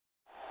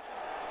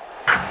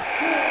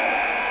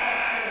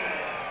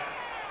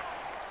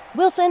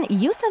Wilson,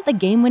 you sent the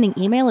game-winning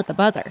email at the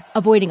buzzer,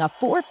 avoiding a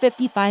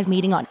 4:55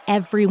 meeting on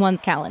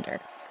everyone's calendar.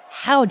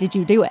 How did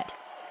you do it?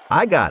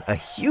 I got a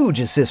huge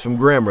assist from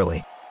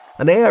Grammarly,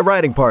 an AI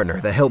writing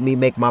partner that helped me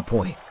make my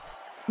point.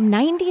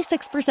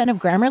 96% of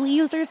Grammarly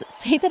users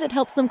say that it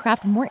helps them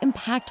craft more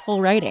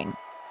impactful writing.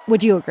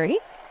 Would you agree?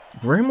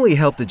 Grammarly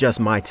helped adjust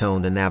my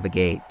tone to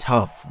navigate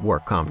tough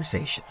work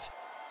conversations.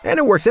 And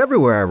it works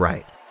everywhere I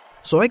write,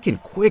 so I can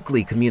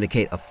quickly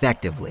communicate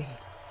effectively.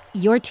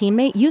 Your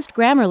teammate used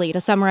Grammarly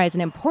to summarize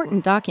an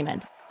important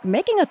document,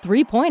 making a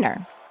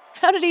 3-pointer.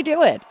 How did he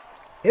do it?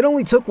 It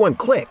only took one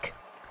click.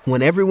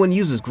 When everyone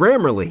uses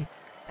Grammarly,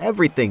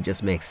 everything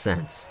just makes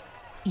sense.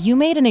 You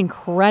made an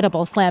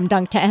incredible slam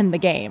dunk to end the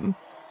game.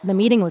 The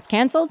meeting was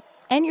canceled,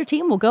 and your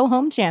team will go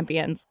home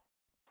champions.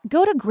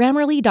 Go to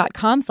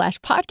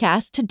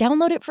Grammarly.com/podcast to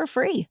download it for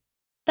free.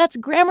 That's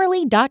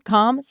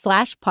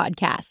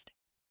Grammarly.com/podcast.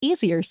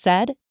 Easier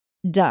said,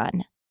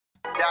 done.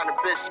 Down the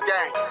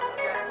Biscayne.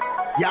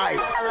 Yikes.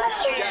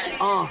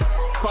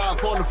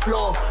 5 on the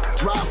floor.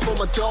 Ride for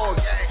my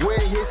dogs. Where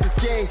here's the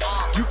thing.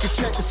 You can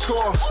check the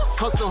score.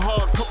 Hustle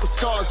hard, couple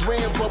scars.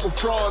 Wearing rubber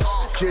frauds.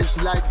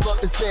 Just like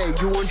Butler said,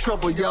 you in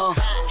trouble, y'all.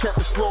 Kept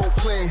the flow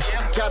playing.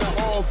 Got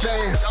it all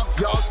banned.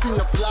 Y'all seen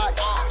the block.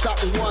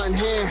 Stop with one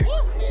hand.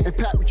 And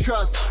Pat we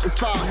trust. It's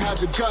power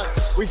have the guts.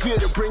 We're here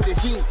to bring the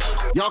heat.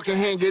 Y'all can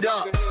hang it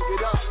up.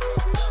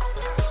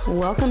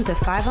 Welcome to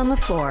 5 on the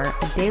Floor,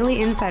 a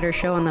daily insider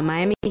show on the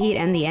Miami Heat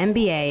and the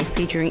NBA,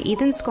 featuring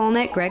Ethan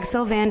Skolnick, Greg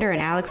Sylvander,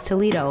 and Alex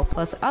Toledo,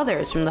 plus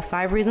others from the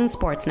 5 Reasons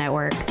Sports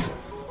Network.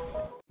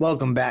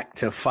 Welcome back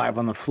to 5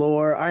 on the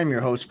Floor. I'm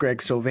your host, Greg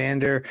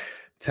Sylvander.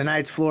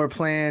 Tonight's floor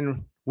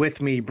plan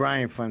with me,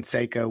 Brian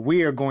Fonseca.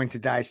 We are going to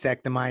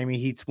dissect the Miami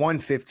Heat's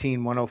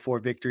 115-104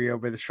 victory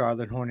over the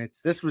Charlotte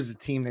Hornets. This was a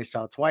team they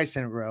saw twice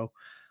in a row.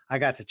 I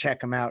got to check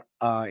them out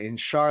in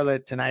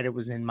Charlotte. Tonight it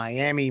was in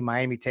Miami.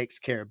 Miami takes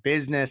care of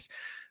business.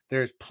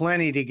 There's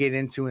plenty to get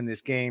into in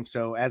this game.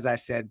 So as I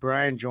said,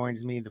 Brian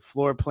joins me. The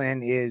floor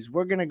plan is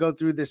we're going to go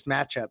through this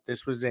matchup.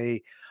 This was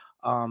a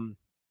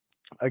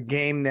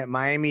game that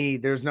Miami,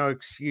 there's no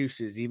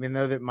excuses, even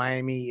though that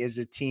Miami is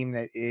a team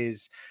that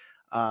is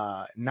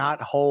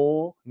not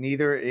whole.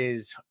 Neither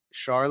is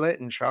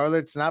Charlotte, and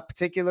Charlotte's not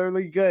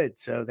particularly good.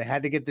 So they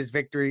had to get this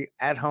victory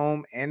at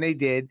home, and they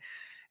did.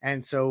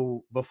 And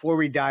so before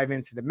we dive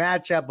into the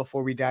matchup,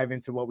 before we dive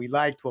into what we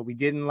liked, what we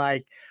didn't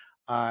like,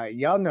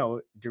 y'all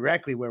know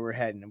directly where we're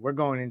heading. And we're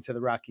going into the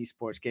Rocky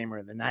Sports Gamer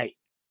of the Night.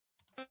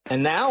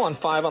 And now on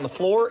 5 on the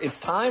Floor, it's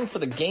time for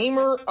the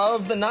Gamer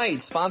of the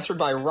Night, sponsored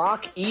by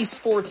Rock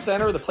Esports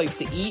Center, the place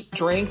to eat,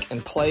 drink,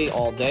 and play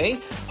all day.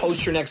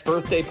 Host your next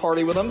birthday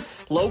party with them.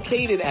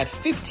 Located at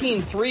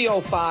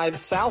 15305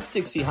 South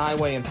Dixie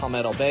Highway in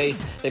Palmetto Bay.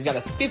 They've got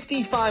a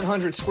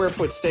 5,500 square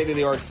foot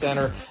state-of-the-art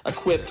center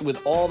equipped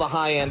with all the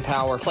high-end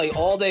power. Play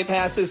all day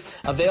passes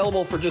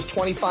available for just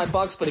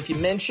 $25, but if you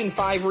mention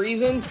 5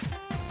 Reasons,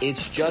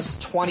 it's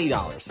just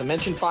 $20. So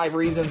mention 5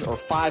 Reasons or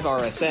 5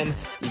 RSN.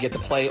 You get to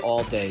play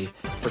all day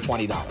for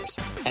 $20.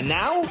 And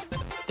now,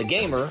 the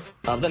Gamer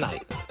of the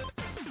Night.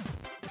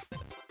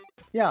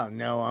 Y'all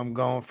know I'm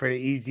going for the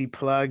easy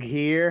plug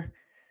here.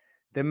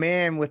 The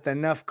man with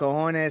enough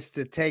cojones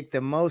to take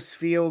the most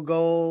field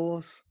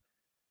goal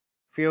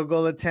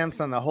attempts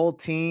on the whole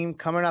team,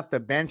 coming off the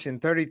bench in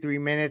 33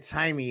 minutes,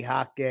 Jaime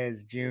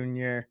Jaquez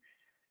Jr.,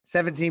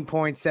 17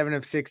 points, 7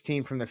 of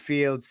 16 from the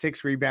field,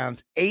 6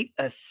 rebounds, 8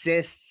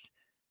 assists,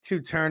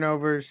 2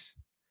 turnovers,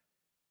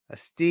 a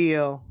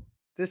steal.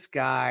 This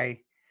guy,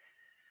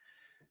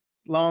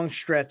 long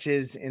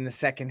stretches in the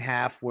second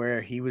half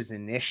where he was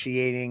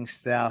initiating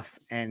stuff,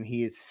 and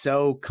he is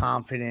so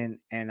confident,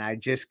 and I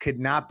just could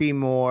not be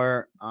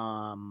more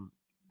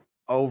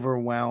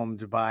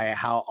overwhelmed by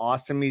how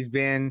awesome he's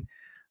been.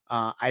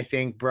 I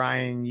think,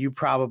 Brian, you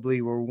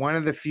probably were one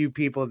of the few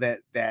people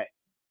that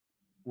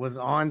was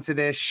on to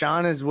this.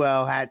 Sean as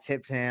well had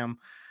tipped him,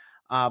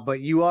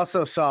 but you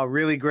also saw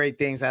really great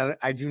things.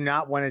 I do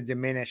not want to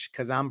diminish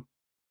because I'm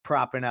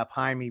propping up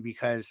Jaime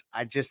because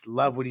I just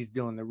love what he's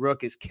doing. The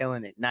Rook is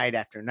killing it night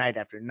after night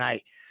after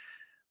night.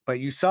 But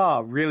you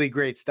saw really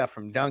great stuff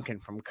from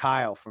Duncan, from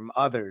Kyle, from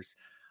others.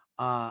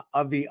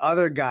 Of the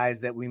other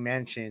guys that we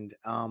mentioned,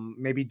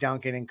 maybe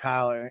Duncan and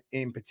Kyle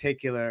in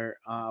particular,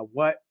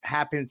 what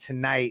happened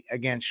tonight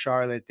against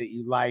Charlotte that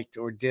you liked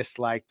or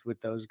disliked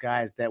with those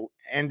guys that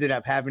ended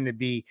up having to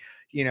be,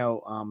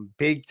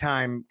 big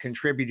time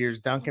contributors?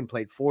 Duncan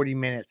played 40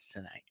 minutes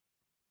tonight.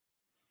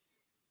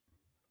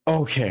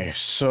 Okay,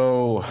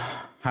 so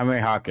Jaime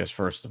Jaquez,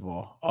 first of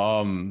all,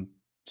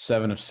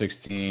 7 of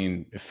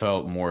 16, it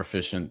felt more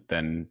efficient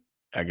than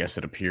I guess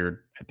it appeared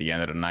at the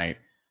end of the night.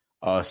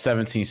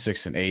 17,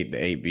 6, and 8,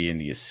 the 8 being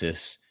the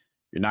assists.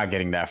 You're not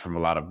getting that from a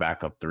lot of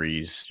backup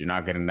threes. You're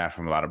not getting that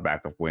from a lot of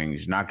backup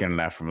wings. You're not getting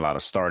that from a lot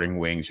of starting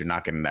wings. You're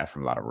not getting that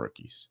from a lot of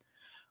rookies.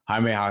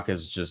 Jaime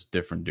Jaquez is just a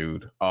different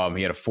dude.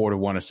 He had a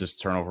 4-to-1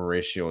 assist turnover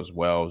ratio as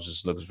well.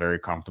 Just looks very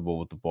comfortable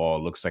with the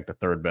ball. Looks like the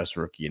 3rd best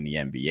rookie in the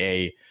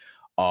NBA.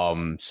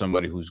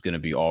 Somebody who's going to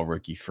be all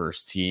rookie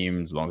first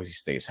team as long as he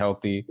stays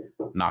healthy.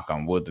 knock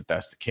on wood that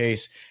that's the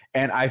case.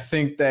 And I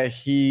think that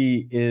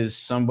he is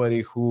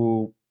somebody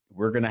who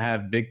we're going to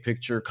have big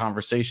picture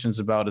conversations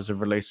about as it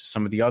relates to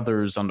some of the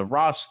others on the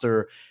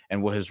roster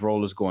and what his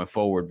role is going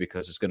forward,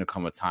 because there's going to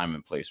come a time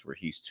and place where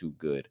he's too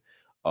good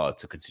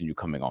to continue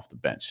coming off the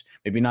bench.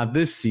 Maybe not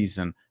this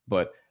season,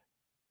 but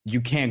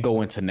you can't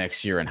go into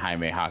next year and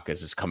Jaime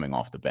Jaquez is coming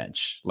off the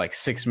bench. Like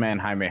 6-man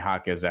Jaime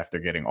Jaquez after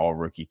getting all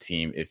rookie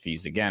team, if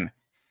he's, again,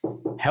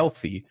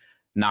 healthy,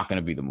 not going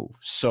to be the move.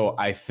 So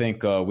I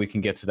think we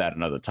can get to that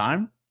another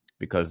time,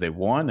 because they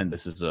won, and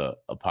this is a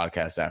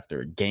podcast after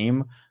a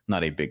game,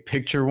 not a big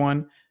picture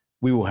one.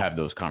 We will have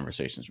those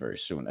conversations very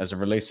soon. As it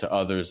relates to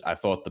others, I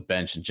thought the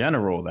bench in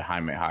general that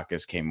Jaime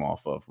Jaquez came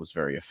off of was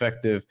very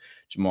effective.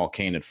 Jamal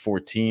Cain at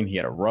 14, he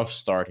had a rough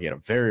start. He had a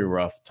very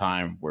rough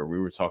time where we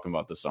were talking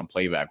about this on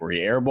playback, where he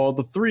airballed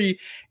the 3,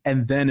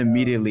 and then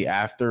immediately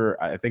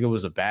after, I think it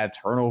was a bad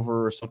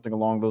turnover or something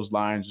along those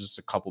lines, just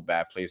a couple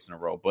bad plays in a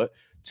row. But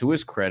to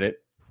his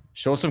credit,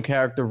 showed some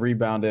character,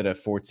 rebounded at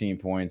 14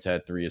 points,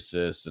 had 3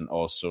 assists, and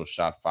also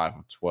shot 5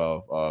 of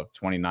 12,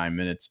 29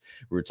 minutes.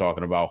 We were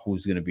talking about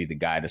who's going to be the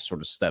guy that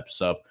sort of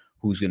steps up,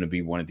 who's going to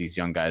be one of these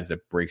young guys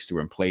that breaks through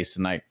and plays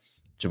tonight.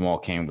 Jamal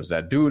Cain was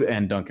that dude,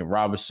 and Duncan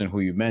Robinson,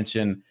 who you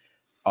mentioned.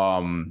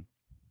 I'm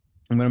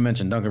going to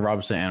mention Duncan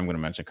Robinson, and I'm going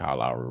to mention Kyle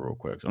Lowry real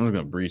quick. So I'm just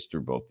going to breeze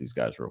through both these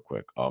guys real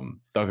quick.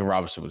 Duncan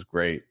Robinson was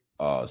great.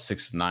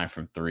 6 of 9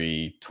 from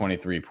 3,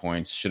 23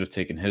 points. Should have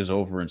taken his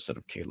over instead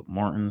of Caleb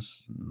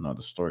Martin's.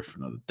 Another story for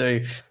another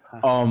day.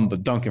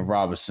 But Duncan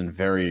Robinson,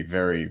 very,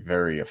 very,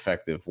 very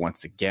effective.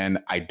 Once again,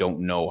 I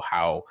don't know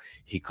how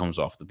he comes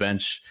off the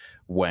bench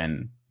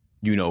when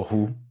you know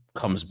who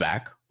comes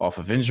back off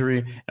of injury.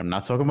 And I'm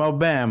not talking about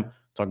Bam, I'm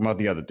talking about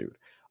the other dude.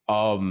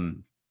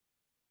 And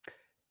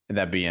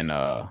that being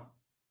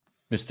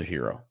Mr.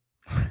 Hero.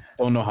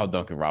 Don't know how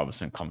Duncan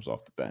Robinson comes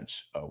off the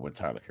bench when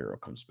Tyler Hero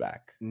comes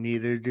back.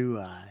 Neither do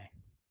I.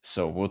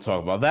 So we'll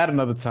talk about that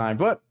another time.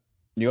 But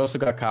you also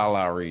got Kyle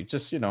Lowry,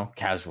 just,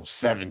 casual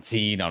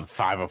 17 on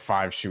 5 of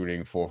 5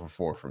 shooting, 4 for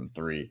 4 from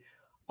 3.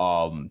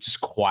 Just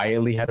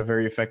quietly had a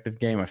very effective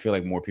game. I feel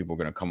like more people are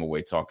going to come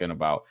away talking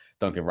about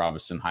Duncan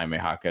Robinson, Jaime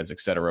Jaquez,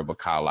 etc. But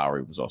Kyle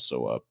Lowry was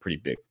also pretty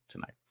big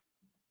tonight.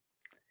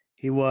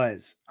 He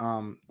was.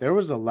 There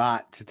was a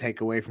lot to take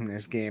away from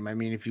this game. I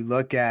mean, if you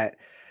look at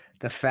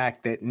the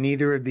fact that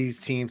neither of these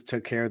teams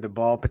took care of the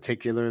ball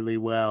particularly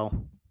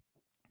well,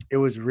 it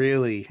was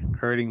really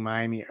hurting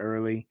Miami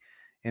early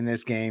in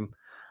this game.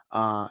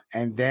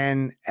 And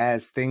then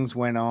as things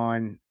went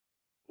on,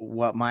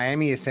 what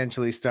Miami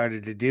essentially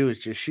started to do is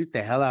just shoot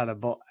the hell out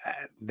of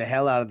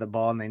the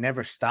ball, and they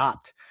never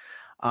stopped.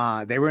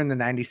 They were in the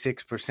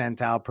 96th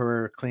percentile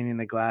per cleaning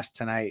the glass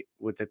tonight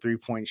with the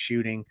 3-point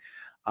shooting.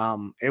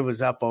 It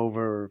was up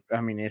over,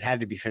 it had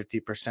to be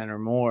 50% or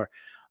more.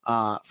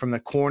 From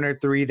the corner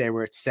 3, they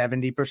were at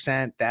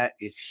 70%. That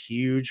is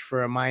huge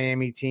for a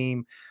Miami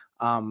team.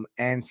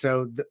 And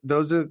so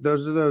those are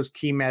those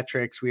key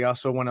metrics. We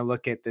also want to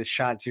look at the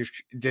shot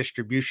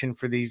distribution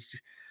for these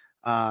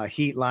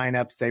Heat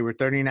lineups. They were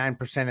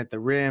 39% at the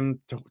rim,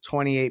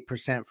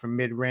 28% from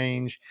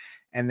mid-range,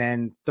 and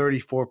then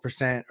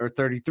 34% or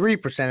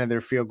 33% of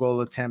their field goal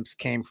attempts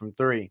came from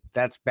 3.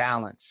 That's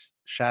balance.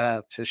 Shout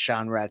out to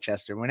Sean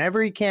Rochester.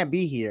 Whenever he can't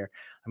be here,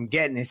 I'm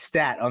getting his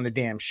stat on the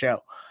damn show.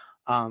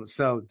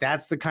 So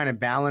that's the kind of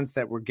balance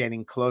that we're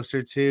getting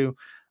closer to.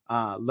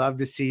 Love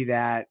to see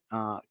that.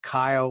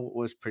 Kyle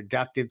was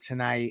productive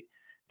tonight.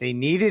 They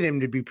needed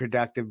him to be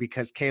productive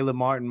because Caleb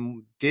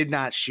Martin did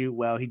not shoot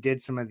well. He did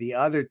some of the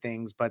other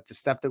things, but the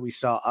stuff that we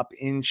saw up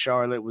in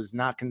Charlotte was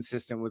not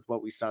consistent with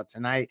what we saw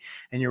tonight.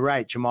 And you're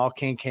right, Jamal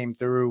Cain came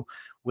through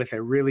with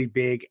a really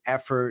big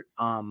effort.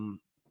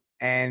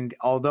 And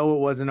although it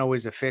wasn't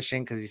always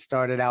efficient because he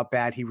started out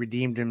bad, he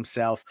redeemed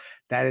himself.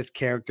 That is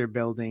character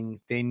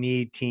building. They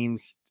need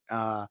teams.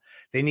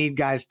 They need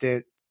guys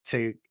to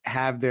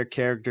have their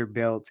character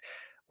built.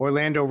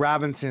 Orlando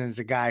Robinson is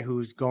a guy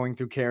who's going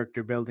through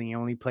character building. He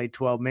only played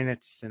 12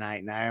 minutes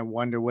tonight, and I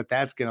wonder what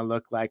that's going to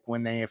look like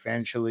when they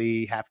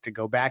eventually have to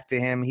go back to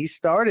him. He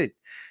started,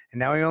 and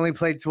now he only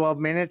played 12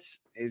 minutes.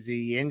 Is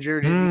he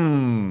injured?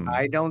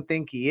 I don't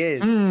think he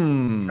is.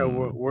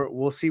 So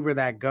we'll see where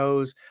that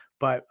goes.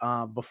 But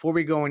before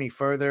we go any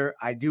further,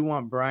 I do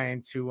want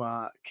Brian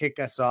to kick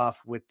us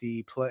off with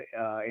the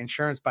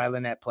Insurance by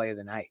Lynette play of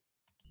the night.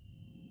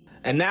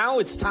 And now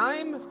it's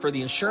time for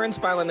the Insurance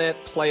by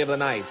Lynette play of the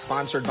night,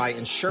 sponsored by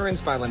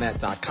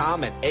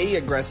insurancebylynette.com, an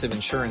A-aggressive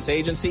insurance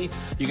agency.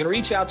 You can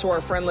reach out to our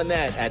friend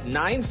Lynette at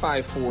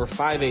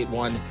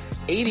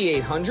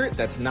 954-581-8800.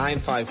 That's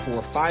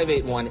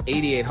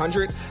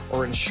 954-581-8800,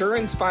 or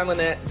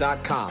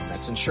insurancebylynette.com.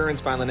 That's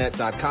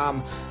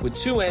insurancebylynette.com with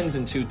 2 N's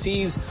and 2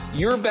 T's.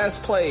 Your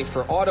best play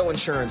for auto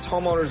insurance,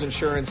 homeowners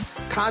insurance,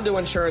 condo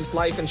insurance,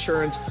 life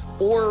insurance,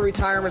 or a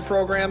retirement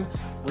program.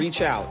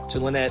 Reach out to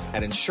Lynette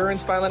at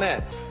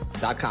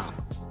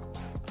insurancebylynette.com.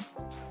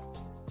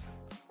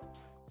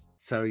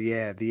 So,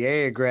 yeah, the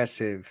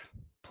A-aggressive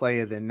play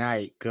of the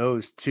night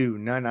goes to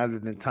none other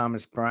than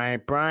Thomas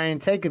Bryant. Brian,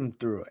 take him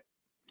through it.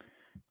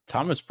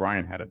 Thomas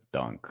Bryant had a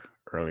dunk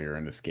earlier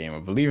in this game. I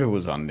believe it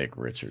was on Nick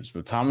Richards,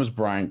 but Thomas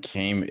Bryant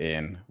came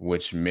in,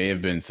 which may have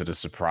been to the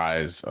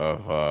surprise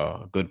of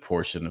a good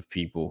portion of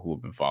people who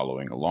have been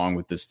following along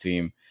with this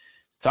team.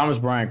 Thomas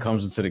Bryant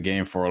comes into the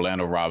game for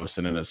Orlando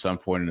Robinson, and at some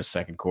point in the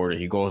second quarter,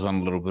 he goes on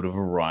a little bit of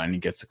a run. He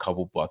gets a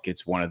couple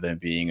buckets, one of them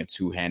being a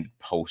two-handed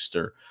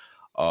poster.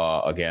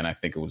 Again, I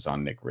think it was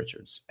on Nick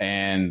Richards.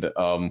 And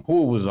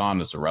who it was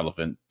on is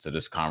irrelevant to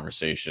this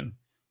conversation.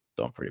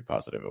 Though I'm pretty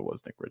positive it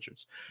was Nick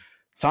Richards.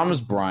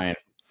 Thomas Bryant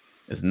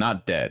is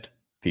not dead,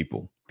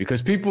 people,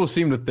 because people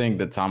seem to think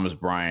that Thomas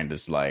Bryant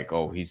is like,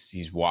 oh,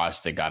 he's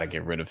washed. They got to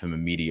get rid of him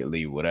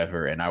immediately,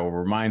 whatever. And I will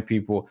remind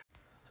people.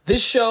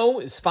 This show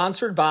is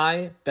sponsored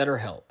by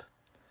BetterHelp.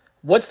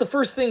 What's the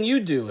first thing you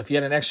do if you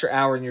had an extra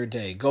hour in your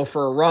day? Go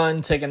for a run,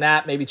 take a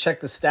nap, maybe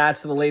check the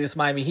stats of the latest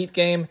Miami Heat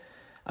game?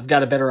 I've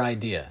got a better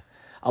idea.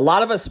 A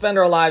lot of us spend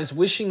our lives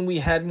wishing we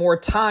had more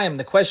time.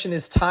 The question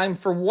is, time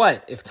for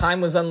what? If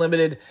time was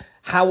unlimited,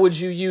 how would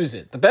you use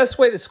it? The best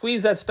way to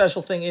squeeze that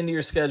special thing into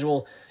your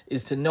schedule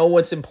is to know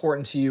what's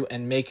important to you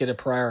and make it a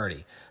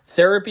priority.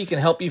 Therapy can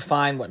help you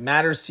find what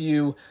matters to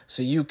you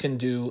so you can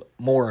do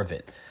more of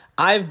it.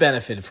 I've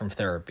benefited from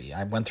therapy.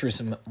 I went through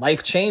some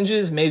life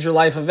changes, major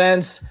life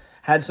events,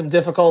 had some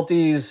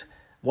difficulties,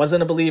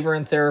 wasn't a believer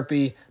in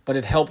therapy, but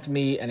it helped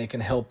me and it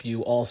can help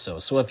you also.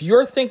 So if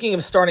you're thinking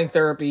of starting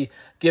therapy,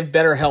 give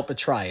BetterHelp a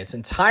try. It's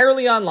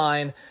entirely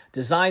online,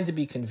 designed to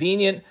be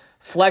convenient,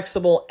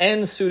 flexible,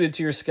 and suited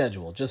to your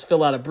schedule. Just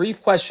fill out a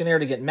brief questionnaire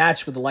to get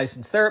matched with a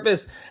licensed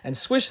therapist and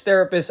switch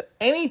therapists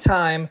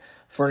anytime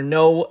for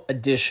no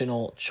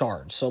additional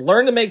charge. So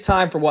learn to make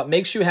time for what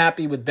makes you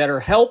happy with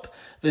BetterHelp.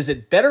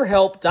 Visit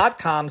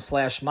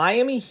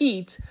BetterHelp.com/Miami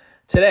Heat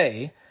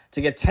today to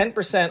get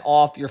 10%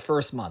 off your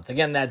first month.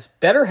 Again, that's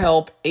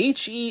BetterHelp,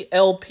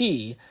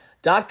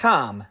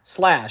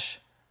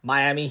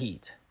 HELP.com/Miami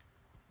Heat.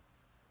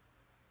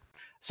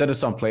 Said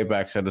this on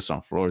playback, said this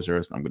on Floor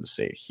Zeros, and I'm going to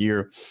say it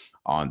here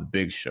on the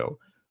big show,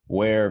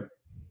 where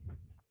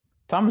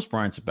Thomas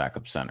Bryant's a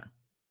backup center.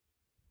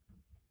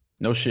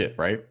 No shit,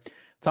 right?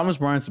 Thomas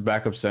Bryant's a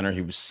backup center.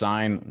 He was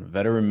signed on a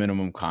veteran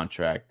minimum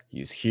contract.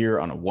 He's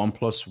here on a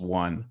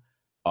 1+1.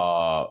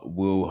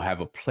 Will have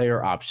a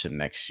player option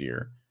next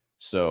year,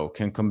 so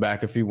can come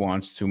back if he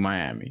wants to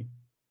Miami.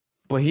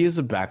 But he is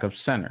a backup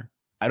center.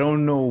 I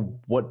don't know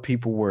what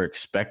people were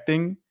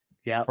expecting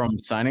from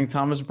signing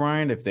Thomas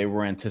Bryant, if they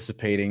were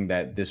anticipating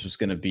that this was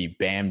going to be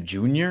Bam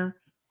Jr.,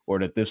 or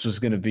that this was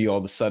going to be all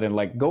of a sudden,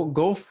 like,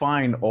 go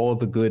find all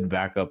the good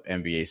backup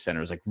NBA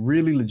centers, like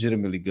really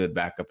legitimately good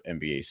backup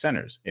NBA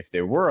centers. If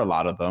there were a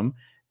lot of them,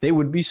 they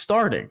would be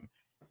starting.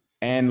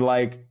 And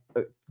like,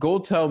 go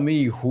tell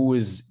me who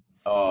is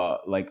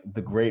like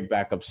the great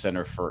backup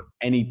center for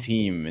any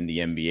team in the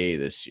NBA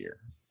this year.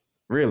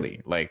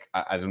 Really? Like,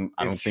 I don't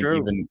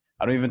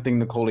even think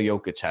Nikola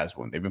Jokic has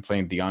one. They've been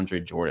playing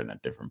DeAndre Jordan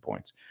at different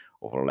points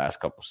over the last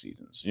couple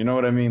seasons. You know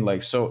what I mean?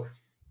 Like, so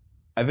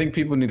I think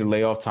people need to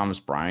lay off Thomas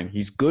Bryant.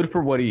 He's good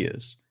for what he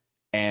is.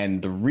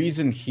 And the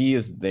reason he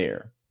is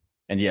there,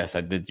 and yes,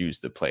 I did use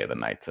the play of the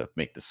night to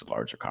make this a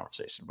larger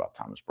conversation about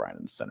Thomas Bryant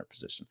in the center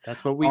position.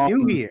 That's what we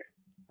do here.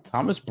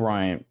 Thomas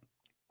Bryant,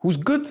 who's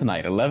good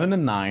tonight, 11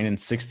 and 9 in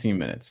 16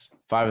 minutes,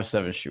 5 of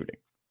 7 shooting.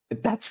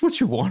 That's what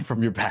you want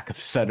from your backup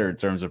center in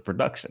terms of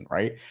production,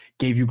 right?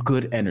 Gave you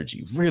good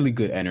energy, really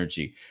good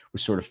energy. We're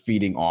sort of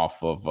feeding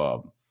off of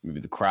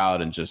maybe the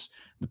crowd and just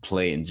the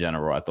play in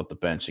general. I thought the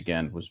bench,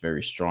 again, was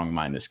very strong,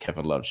 minus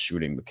Kevin Love's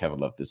shooting, but Kevin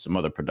Love did some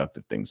other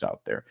productive things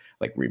out there,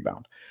 like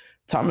rebound.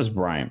 Thomas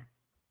Bryant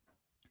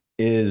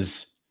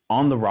is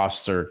on the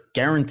roster,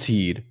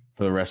 guaranteed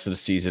for the rest of the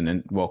season,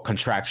 and, well,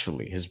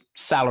 contractually, his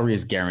salary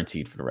is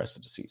guaranteed for the rest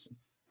of the season.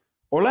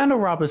 Orlando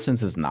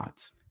Robinson's is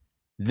not.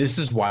 This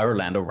is why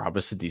Orlando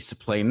Robinson needs to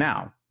play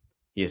now.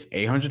 He has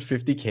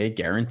 $850K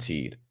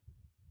guaranteed.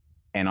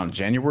 And on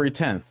January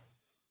 10th,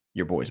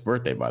 your boy's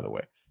birthday, by the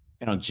way,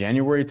 and on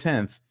January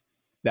 10th,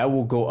 that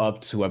will go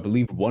up to, I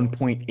believe,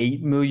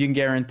 $1.8 million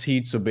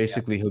guaranteed. So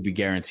basically, he'll be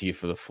guaranteed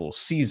for the full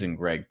season,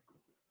 Greg.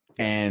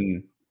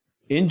 And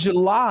in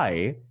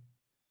July,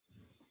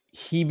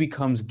 he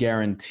becomes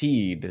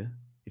guaranteed,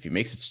 if he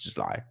makes it to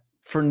July,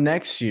 for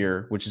next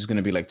year, which is going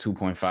to be like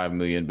 $2.5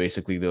 million,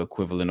 basically the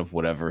equivalent of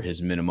whatever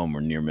his minimum or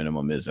near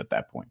minimum is at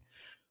that point.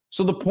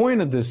 So the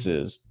point of this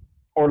is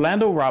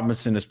Orlando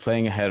Robinson is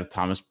playing ahead of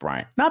Thomas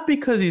Bryant, not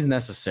because he's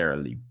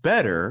necessarily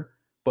better,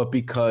 but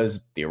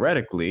because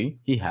theoretically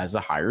he has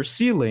a higher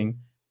ceiling.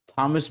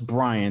 Thomas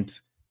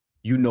Bryant,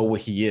 you know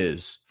what he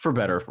is, for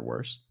better or for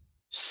worse.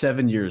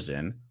 7 years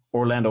in,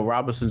 Orlando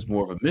Robinson's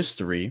more of a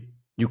mystery.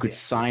 You could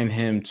sign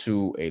him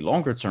to a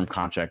longer-term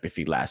contract if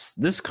he lasts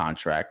this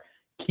contract,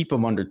 keep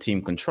him under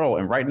team control.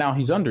 And right now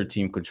he's under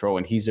team control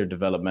and he's their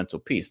developmental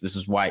piece. This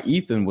is why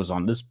Ethan was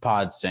on this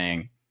pod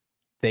saying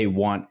they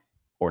want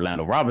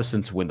Orlando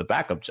Robinson to win the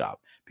backup job,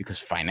 because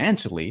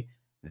financially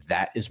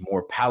that is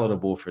more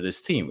palatable for this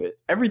team.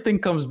 Everything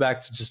comes back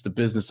to just the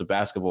business of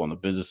basketball and the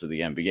business of the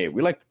NBA.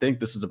 We like to think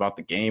this is about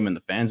the game and the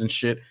fans and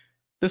shit.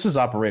 This is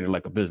operated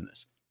like a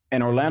business.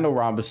 And Orlando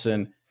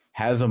Robinson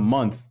has a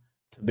month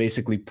to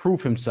basically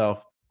prove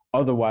himself.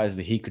 Otherwise,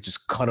 the Heat could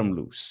just cut him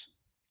loose.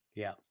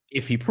 Yeah.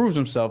 If he proves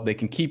himself, they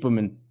can keep him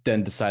and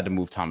then decide to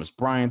move Thomas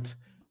Bryant.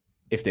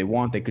 If they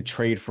want, they could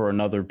trade for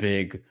another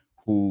big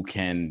who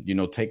can,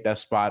 take that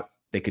spot.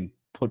 They could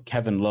put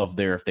Kevin Love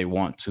there if they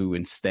want to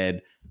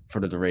instead for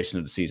the duration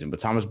of the season. But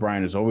Thomas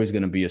Bryant is always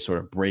going to be a sort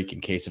of break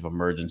in case of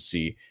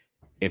emergency.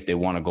 If they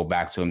want to go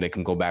back to him, they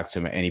can go back to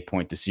him at any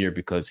point this year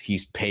because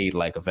he's paid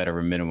like a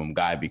veteran minimum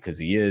guy because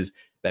he is.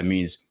 That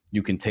means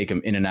you can take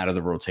him in and out of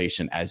the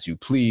rotation as you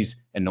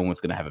please, and no one's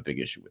going to have a big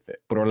issue with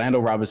it. But Orlando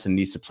Robinson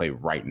needs to play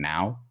right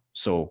now.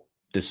 So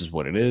this is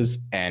what it is.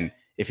 And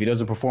if he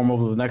doesn't perform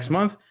over the next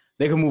month,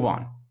 they can move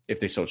on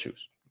if they so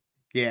choose.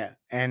 Yeah.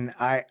 And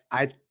I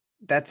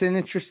that's an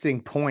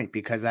interesting point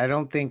because I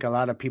don't think a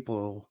lot of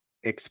people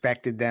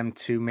expected them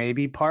to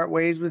maybe part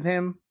ways with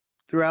him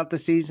throughout the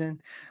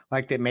season.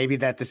 Like that maybe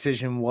that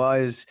decision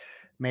was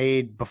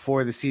made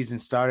before the season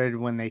started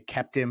when they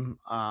kept him,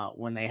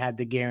 when they had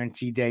the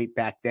guarantee date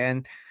back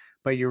then.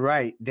 But you're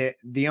right.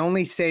 The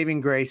only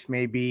saving grace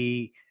may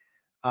be,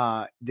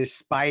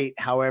 despite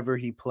however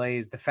he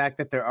plays, the fact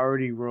that they're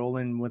already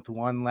rolling with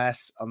one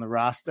less on the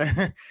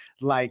roster,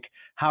 like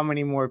how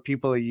many more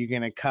people are you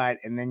going to cut?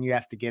 And then you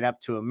have to get up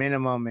to a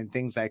minimum and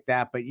things like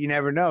that. But you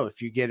never know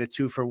if you get a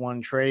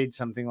 2-for-1 trade,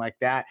 something like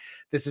that.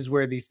 This is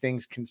where these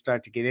things can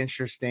start to get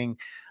interesting.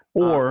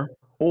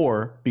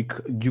 Or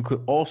because you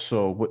could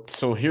also,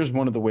 so here's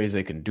one of the ways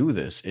they can do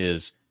this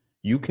is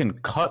you can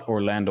cut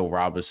Orlando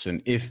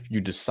Robinson if you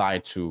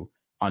decide to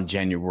on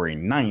January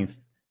 9th.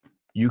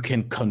 You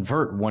can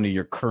convert one of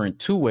your current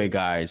two-way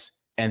guys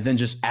and then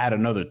just add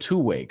another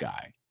two-way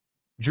guy.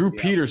 Drew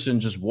Peterson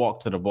just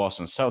walked to the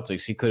Boston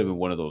Celtics. He could have been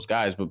one of those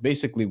guys. But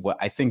basically what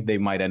I think they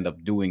might end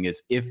up doing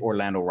is if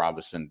Orlando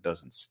Robinson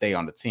doesn't stay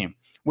on the team,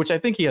 which I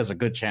think he has a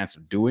good chance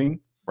of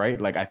doing,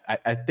 right? Like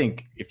I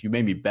think if you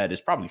made me bet,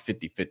 it's probably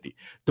 50-50.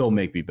 Don't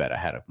make me bet. I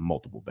had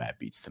multiple bad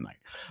beats tonight.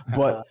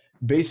 But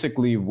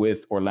basically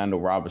with Orlando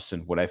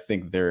Robinson, what I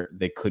think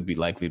they could be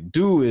likely to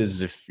do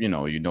is if,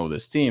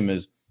 this team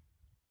is,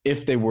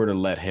 if they were to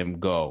let him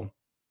go,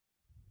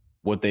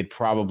 what they'd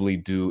probably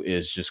do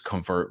is just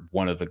convert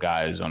one of the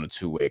guys on a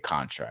two-way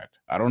contract.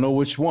 I don't know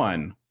which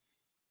one.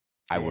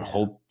 I would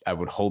hope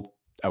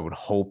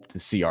to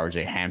see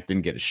RJ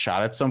Hampton get a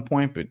shot at some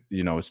point, but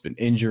it's been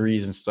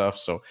injuries and stuff,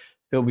 so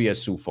he'll be at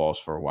Sioux Falls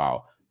for a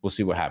while. We'll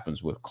see what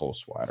happens with Cole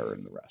Swider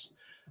and the rest.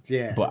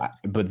 Yeah.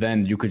 But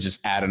then you could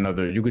just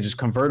you could just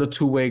convert a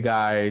two-way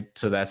guy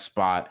to that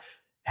spot,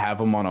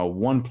 have him on a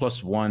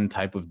 1+1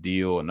 type of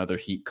deal, another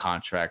Heat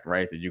contract,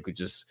 right? That you could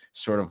just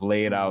sort of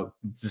lay it out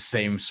the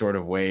same sort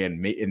of way,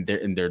 and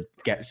their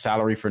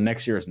salary for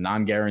next year is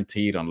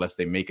non-guaranteed unless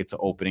they make it to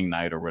opening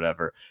night or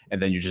whatever,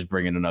 and then you just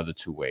bring in another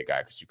two-way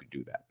guy because you could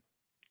do that.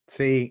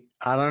 See,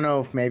 I don't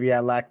know if maybe I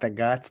lack the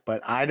guts,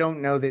 but I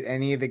don't know that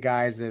any of the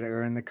guys that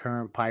are in the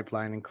current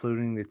pipeline,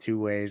 including the two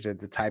ways, are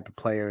the type of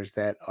players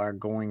that are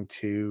going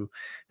to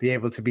be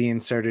able to be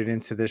inserted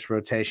into this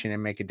rotation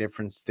and make a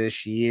difference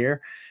this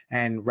year.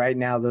 And right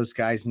now, those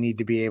guys need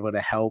to be able to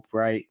help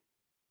right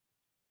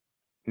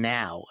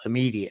now,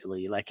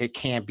 immediately. Like it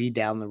can't be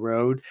down the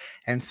road.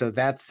 And so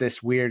that's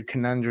this weird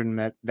conundrum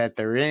that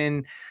they're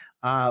in.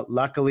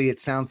 Luckily, it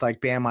sounds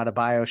like Bam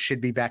Adebayo should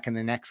be back in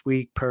the next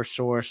week per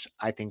source.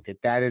 I think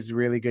that is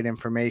really good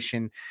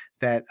information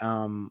that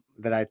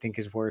I think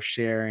is worth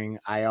sharing.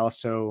 I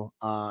also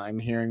am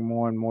hearing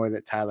more and more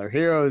that Tyler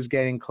Hero is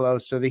getting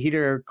close. So the Heat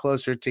are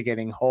closer to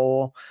getting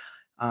whole.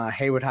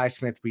 Haywood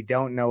Highsmith, we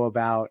don't know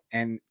about.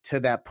 And to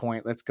that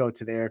point, let's go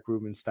to the Eric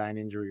Rubenstein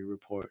injury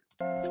report.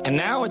 And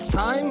now it's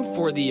time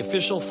for the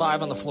official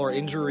 5 on the Floor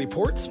injury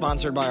report,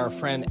 sponsored by our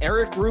friend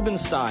Eric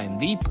Rubenstein,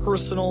 the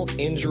personal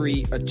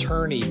injury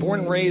attorney.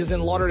 Born and raised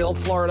in Lauderdale,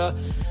 Florida,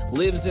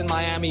 lives in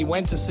Miami,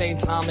 went to St.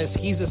 Thomas.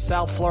 He's a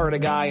South Florida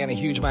guy and a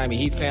huge Miami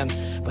Heat fan.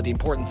 But the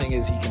important thing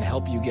is he can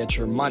help you get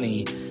your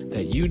money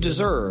that you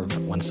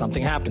deserve when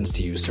something happens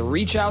to you. So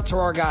reach out to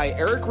our guy,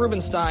 Eric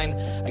Rubenstein.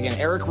 Again,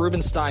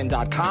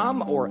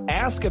 ericrubenstein.com, or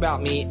ask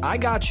about me, I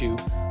got you,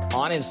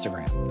 on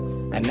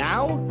Instagram. And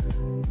now,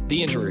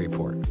 the injury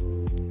report.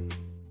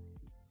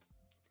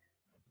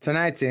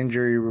 Tonight's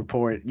injury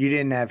report, you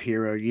didn't have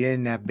Hero, you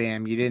didn't have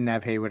Bam, you didn't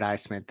have Haywood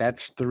Highsmith.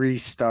 That's 3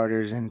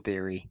 starters in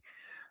theory.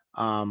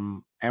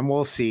 And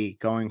we'll see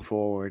going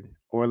forward.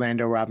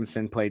 Orlando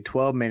Robinson played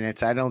 12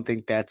 minutes. I don't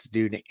think that's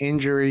due to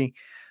injury.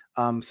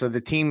 So the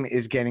team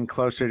is getting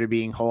closer to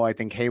being whole. I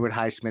think Haywood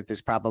Highsmith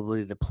is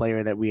probably the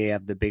player that we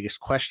have the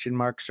biggest question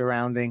mark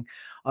surrounding.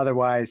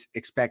 Otherwise,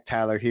 expect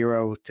Tyler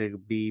Hero to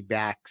be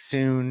back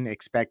soon.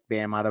 Expect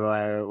Bam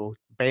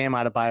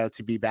Adebayo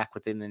to be back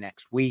within the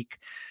next week.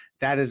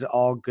 That is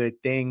all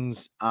good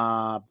things.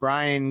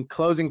 Brian,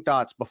 closing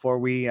thoughts before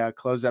we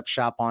close up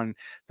shop on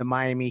the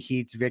Miami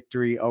Heat's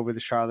victory over the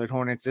Charlotte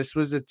Hornets. This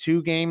was a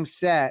 2-game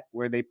set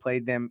where they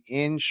played them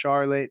in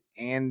Charlotte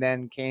and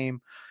then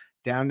came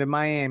down to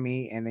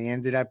Miami, and they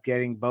ended up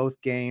getting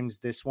both games.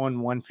 This one,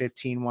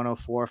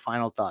 115-104.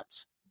 Final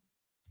thoughts.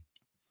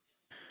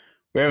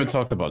 We haven't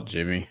talked about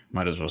Jimmy.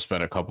 Might as well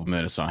spend a couple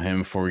minutes on him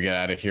before we get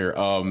out of here.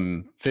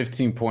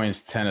 15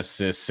 points, 10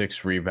 assists,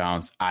 6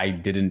 rebounds. I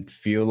didn't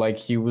feel like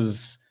he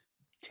was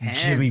 10.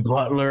 Jimmy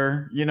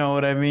Butler. You know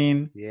what I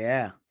mean?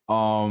 Yeah.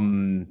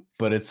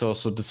 But it's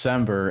also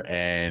December,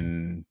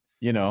 and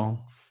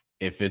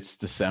if it's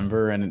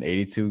December and an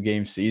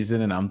 82-game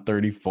season, and I'm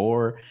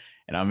 34,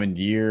 and I'm in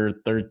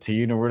year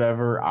 13 or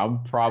whatever,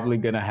 I'm probably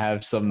gonna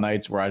have some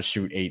nights where I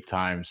shoot 8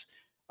 times.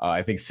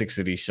 I think 6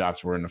 of these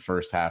shots were in the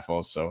first half,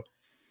 also.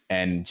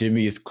 And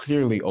Jimmy is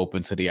clearly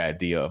open to the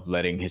idea of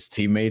letting his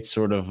teammates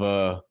sort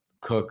of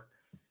cook,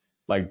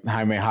 like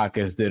Jaime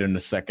Jaquez did in the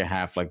second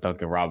half, like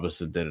Duncan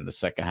Robinson did in the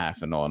second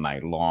half, and all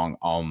night long.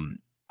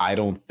 I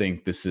don't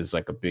think this is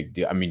like a big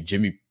deal. I mean,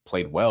 Jimmy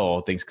played well,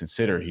 all things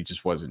considered. He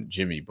just wasn't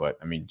Jimmy. But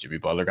I mean, Jimmy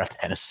Butler got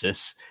 10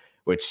 assists,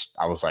 which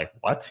I was like,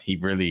 what? He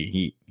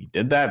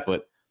did that?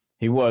 But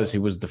he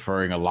was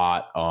deferring a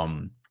lot.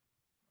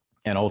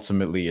 And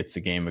ultimately, it's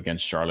a game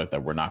against Charlotte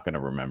that we're not going to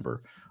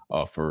remember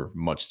for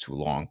much too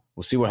long.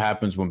 We'll see what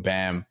happens when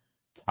Bam,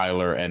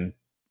 Tyler, and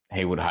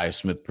Haywood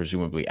Highsmith,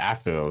 presumably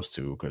after those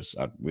two, because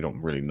we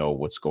don't really know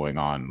what's going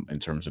on in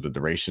terms of the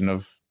duration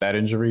of that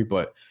injury.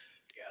 But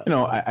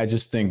I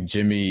just think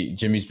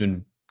Jimmy's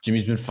been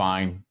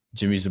fine.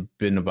 Jimmy's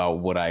been about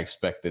what I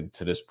expected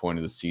to this point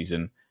of the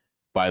season.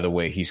 By the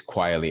way, he's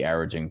quietly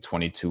averaging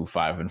 22,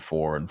 5, and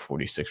 4 and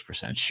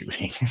 46%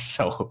 shooting.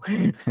 So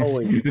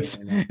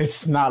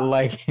it's not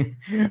like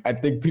I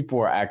think people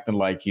are acting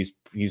like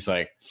he's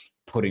like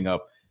putting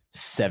up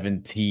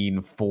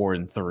 17, 4,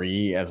 and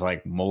 3 as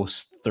like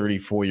most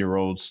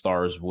 34-year-old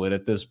stars would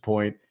at this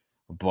point.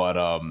 But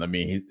I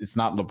mean, it's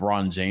not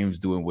LeBron James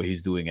doing what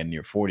he's doing at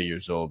near 40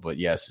 years old. But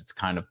yes, it's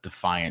kind of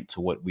defiant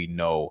to what we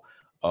know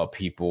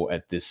people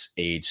at this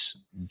age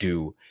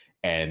do.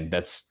 And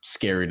that's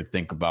scary to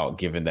think about,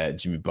 given that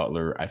Jimmy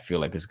Butler, I feel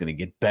like, is going to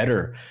get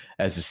better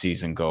as the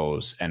season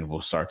goes. And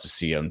we'll start to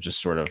see him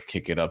just sort of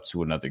kick it up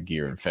to another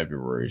gear in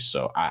February.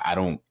 So I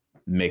don't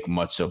make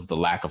much of the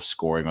lack of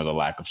scoring or the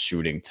lack of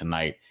shooting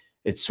tonight.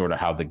 It's sort of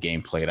how the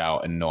game played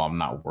out. And no, I'm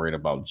not worried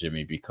about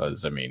Jimmy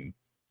because, I mean,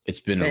 it's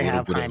been a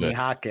little bit of a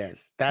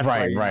Jaquez. That's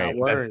right.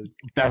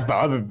 That's the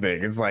other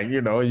thing. It's like,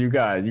 you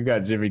got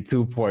Jimmy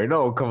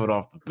 2.0 coming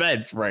off the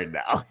bench right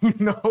now,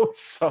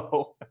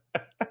 so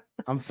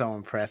I'm so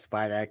impressed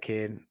by that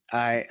kid.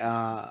 I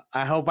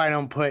hope I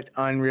don't put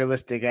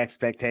unrealistic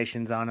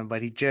expectations on him,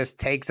 but he just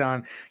takes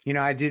on,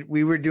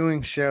 we were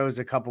doing shows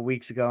a couple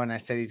weeks ago and I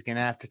said he's going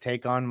to have to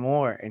take on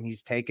more, and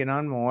he's taken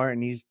on more,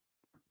 and he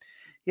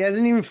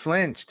hasn't even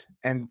flinched.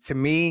 And to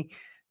me,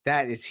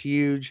 that is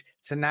huge.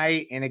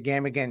 Tonight in a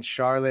game against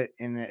Charlotte,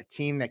 in a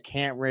team that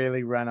can't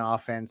really run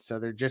offense, so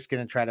they're just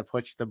going to try to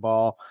push the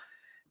ball.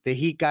 The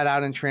Heat got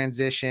out in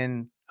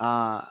transition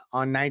on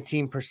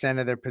 19%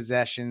 of their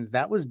possessions.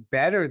 That was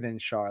better than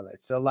Charlotte.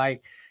 So,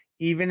 like,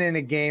 even in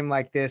a game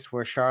like this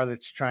where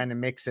Charlotte's trying to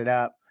mix it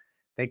up,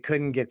 they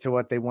couldn't get to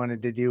what they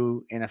wanted to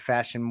do in a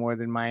fashion more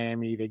than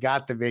Miami. They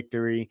got the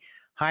victory.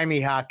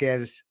 Jaime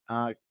Jaquez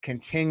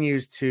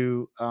continues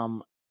to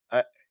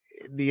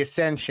the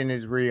ascension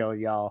is real,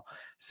 y'all.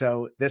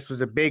 So this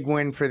was a big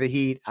win for the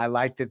Heat. I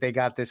like that they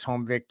got this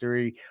home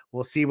victory.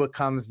 We'll see what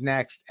comes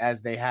next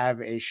as they have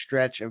a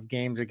stretch of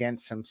games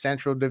against some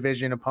Central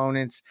Division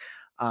opponents.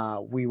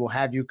 We will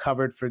have you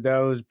covered for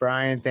those.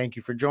 Brian, thank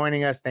you for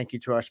joining us. Thank you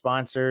to our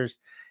sponsors.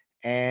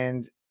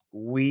 And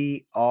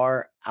we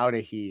are out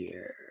of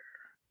here.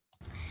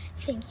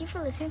 Thank you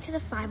for listening to the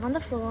 5 on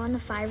the Floor on the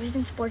 5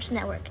 Reasons Sports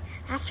Network.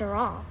 After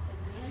all,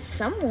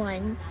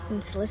 someone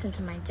needs to listen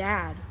to my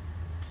dad.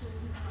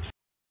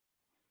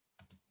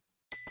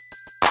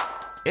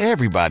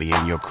 Everybody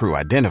in your crew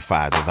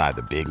identifies as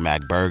either Big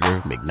Mac Burger,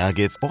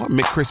 McNuggets, or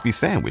McCrispy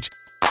Sandwich.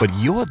 But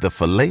you're the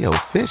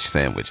Filet-O-Fish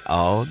Sandwich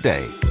all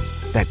day.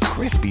 That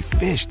crispy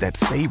fish, that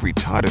savory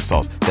tartar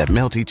sauce, that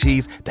melty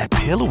cheese, that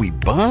pillowy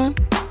bun.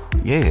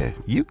 Yeah,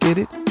 you get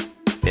it.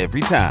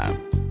 Every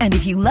time. And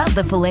if you love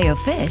the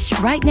Filet-O-Fish,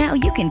 right now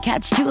you can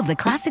catch 2 of the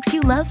classics you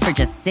love for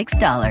just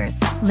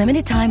 $6.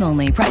 Limited time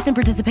only. Price and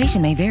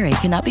participation may vary.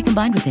 Cannot be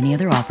combined with any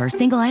other offer.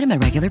 Single item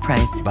at regular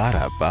price.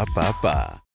 Ba-da-ba-ba-ba.